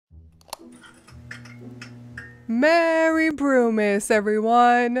Merry Brewmas,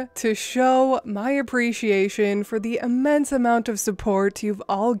 everyone! To show my appreciation for the immense amount of support you've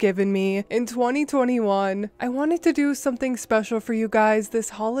all given me in 2021, I wanted to do something special for you guys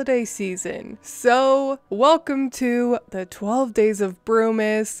this holiday season. So, welcome to the 12 Days of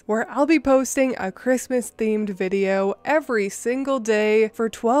Brewmas, where I'll be posting a Christmas-themed video every single day for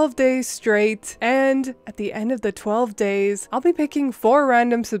 12 days straight, and at the end of the 12 days, I'll be picking 4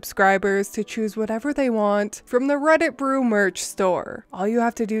 random subscribers to choose whatever they want from the Reddit Brew merch store. All you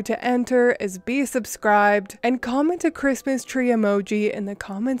have to do to enter is be subscribed and comment a Christmas tree emoji in the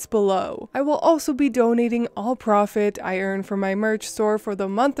comments below. I will also be donating all profit I earn from my merch store for the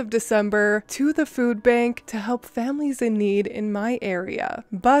month of December to the food bank to help families in need in my area.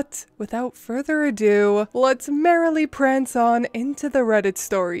 But without further ado, let's merrily prance on into the Reddit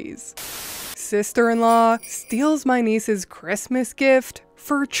stories. Sister-in-law steals my niece's Christmas gift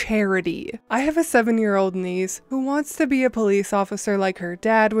for charity. I have a 7-year-old niece who wants to be a police officer like her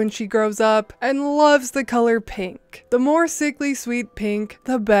dad when she grows up and loves the color pink. The more sickly sweet pink,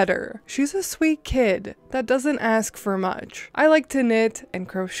 the better. She's a sweet kid that doesn't ask for much. I like to knit and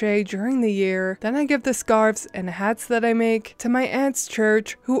crochet during the year, then I give the scarves and hats that I make to my aunt's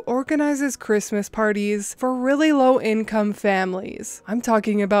church who organizes Christmas parties for really low-income families. I'm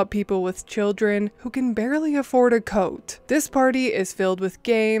talking about people with children who can barely afford a coat. This party is filled with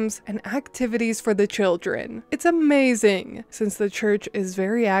games and activities for the children. It's amazing, since the church is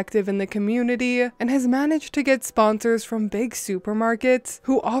very active in the community and has managed to get sponsors from big supermarkets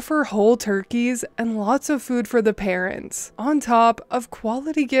who offer whole turkeys and lots of food for the parents, on top of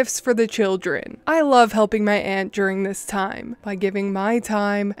quality gifts for the children. I love helping my aunt during this time by giving my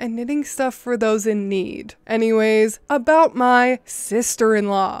time and knitting stuff for those in need. Anyways, about my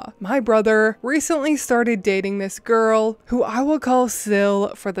sister-in-law. My brother recently started dating this girl who I will call Sil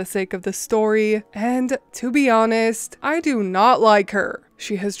for the sake of the story, and to be honest, I do not like her.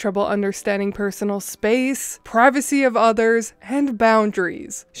 She has trouble understanding personal space, privacy of others, and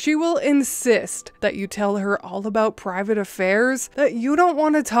boundaries. She will insist that you tell her all about private affairs that you don't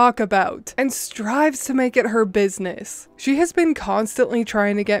want to talk about, and strives to make it her business. She has been constantly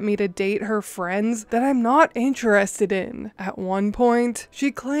trying to get me to date her friends that I'm not interested in. At one point, she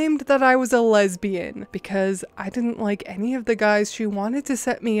claimed that I was a lesbian because I didn't like any of the guys she wanted to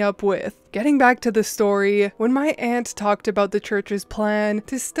set me up with. Getting back to the story, when my aunt talked about the church's plan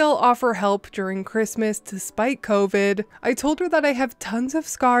to still offer help during Christmas despite COVID, I told her that I have tons of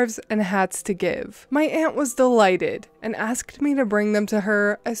scarves and hats to give. My aunt was delighted and asked me to bring them to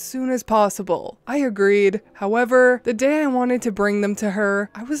her as soon as possible. I agreed. However, the day I wanted to bring them to her,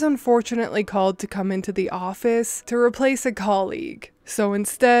 I was unfortunately called to come into the office to replace a colleague. So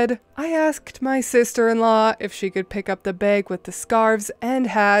instead, I asked my sister-in-law if she could pick up the bag with the scarves and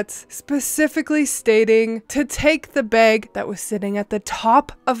hats, specifically stating to take the bag that was sitting at the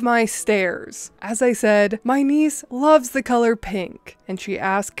top of my stairs. As I said, my niece loves the color pink, and she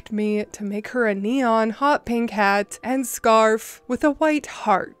asked me to make her a neon hot pink hat and scarf with a white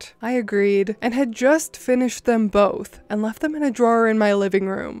heart. I agreed and had just finished them both and left them in a drawer in my living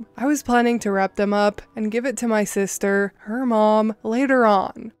room. I was planning to wrap them up and give it to my sister, her mom, later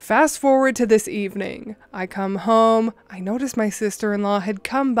on. Fast forward to this evening. I come home, I notice my sister-in-law had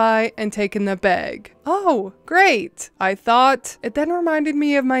come by and taken the bag. Oh, great, I thought. It then reminded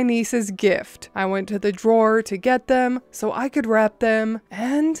me of my niece's gift. I went to the drawer to get them so I could wrap them,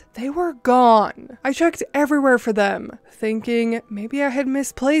 and they were gone. I checked everywhere for them, thinking maybe I had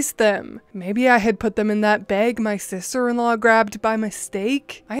misplaced them. Maybe I had put them in that bag my sister-in-law grabbed by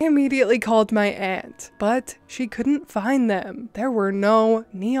mistake. I immediately called my aunt, but she couldn't find them. There were no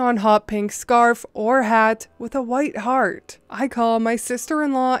neon hot pink scarf or hat with a white heart. I call my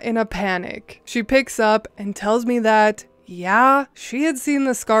sister-in-law in a panic. She picks up and tells me that, yeah, she had seen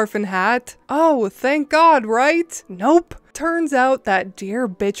the scarf and hat. Oh, thank God, right? Nope. Turns out that dear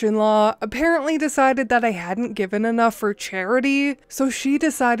bitch-in-law apparently decided that I hadn't given enough for charity, so she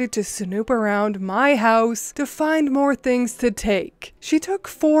decided to snoop around my house to find more things to take. She took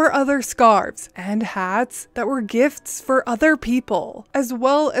 4 other scarves and hats that were gifts for other people, as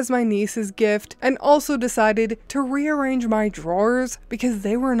well as my niece's gift, and also decided to rearrange my drawers because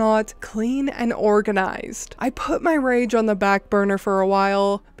they were not clean and organized. I put my rage on the back burner for a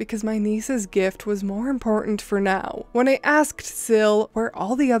while because my niece's gift was more important for now. When I asked Sil where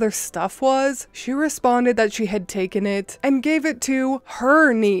all the other stuff was, she responded that she had taken it and gave it to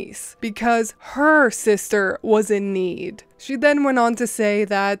her niece because her sister was in need. She then went on to say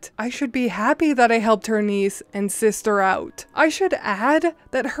that I should be happy that I helped her niece and sister out. I should add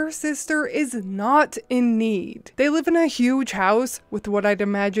that her sister is not in need. They live in a huge house with what I'd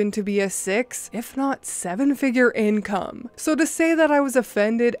imagine to be a 6, if not 7-figure income. So to say that I was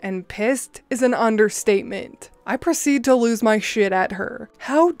offended and pissed is an understatement. I proceed to lose my shit at her.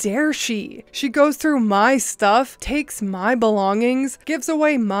 How dare she? She goes through my stuff, takes my belongings, gives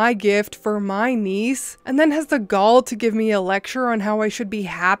away my gift for my niece, and then has the gall to give me a lecture on how I should be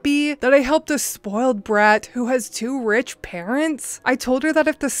happy that I helped a spoiled brat who has 2 rich parents. I told her that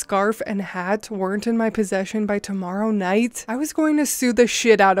if the scarf and hat weren't in my possession by tomorrow night, I was going to sue the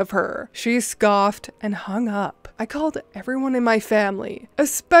shit out of her. She scoffed and hung up. I called everyone in my family,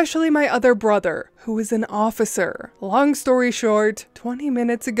 especially my other brother, who is an officer. Long story short, 20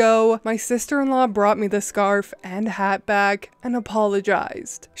 minutes ago, my sister-in-law brought me the scarf and hat back and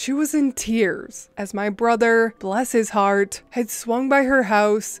apologized. She was in tears, as my brother, bless his heart, had swung by her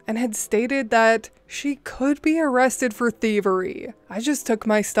house and had stated that she could be arrested for thievery. I just took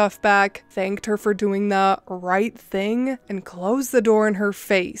my stuff back, thanked her for doing the right thing, and closed the door in her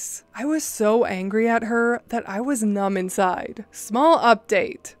face. I was so angry at her that I was numb inside. Small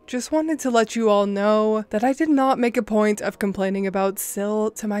update. Just wanted to let you all know that I did not make a point of complaining about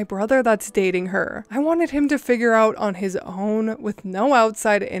Syl to my brother that's dating her. I wanted him to figure out on his own, with no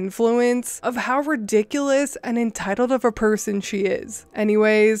outside influence, of how ridiculous and entitled of a person she is.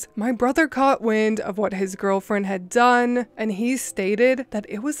 Anyways, my brother caught wind of what his girlfriend had done, and he stated that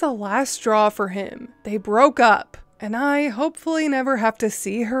it was the last straw for him. They broke up, and I hopefully never have to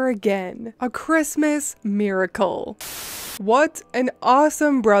see her again. A Christmas miracle. What an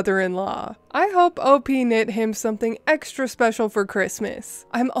awesome brother-in-law. I hope OP knit him something extra special for Christmas.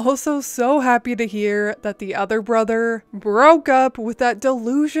 I'm also so happy to hear that the other brother broke up with that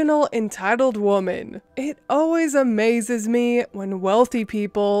delusional entitled woman. It always amazes me when wealthy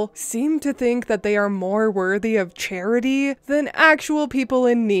people seem to think that they are more worthy of charity than actual people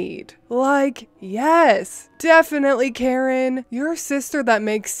in need. Like, yes, definitely Karen, your sister that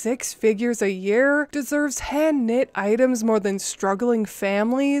makes 6 figures a year deserves hand-knit items more than struggling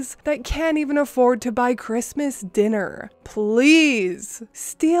families that can't even afford to buy Christmas dinner. Please,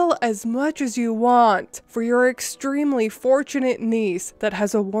 steal as much as you want for your extremely fortunate niece that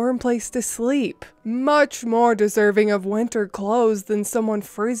has a warm place to sleep. Much more deserving of winter clothes than someone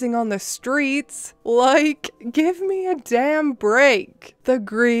freezing on the streets. Like, give me a damn break. The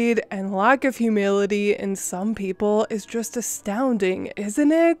greed and lack of humility in some people is just astounding,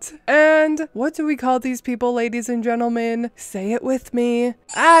 isn't it? And what do we call these people, ladies and gentlemen? Say it with me.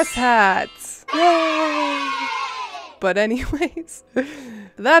 Asshats. Yay! But anyways,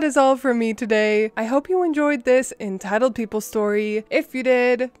 that is all from me today. I hope you enjoyed this Entitled People story. If you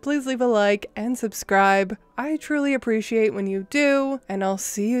did, please leave a like and subscribe. I truly appreciate when you do, and I'll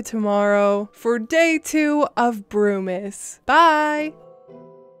see you tomorrow for day 2 of Brewmas. Bye!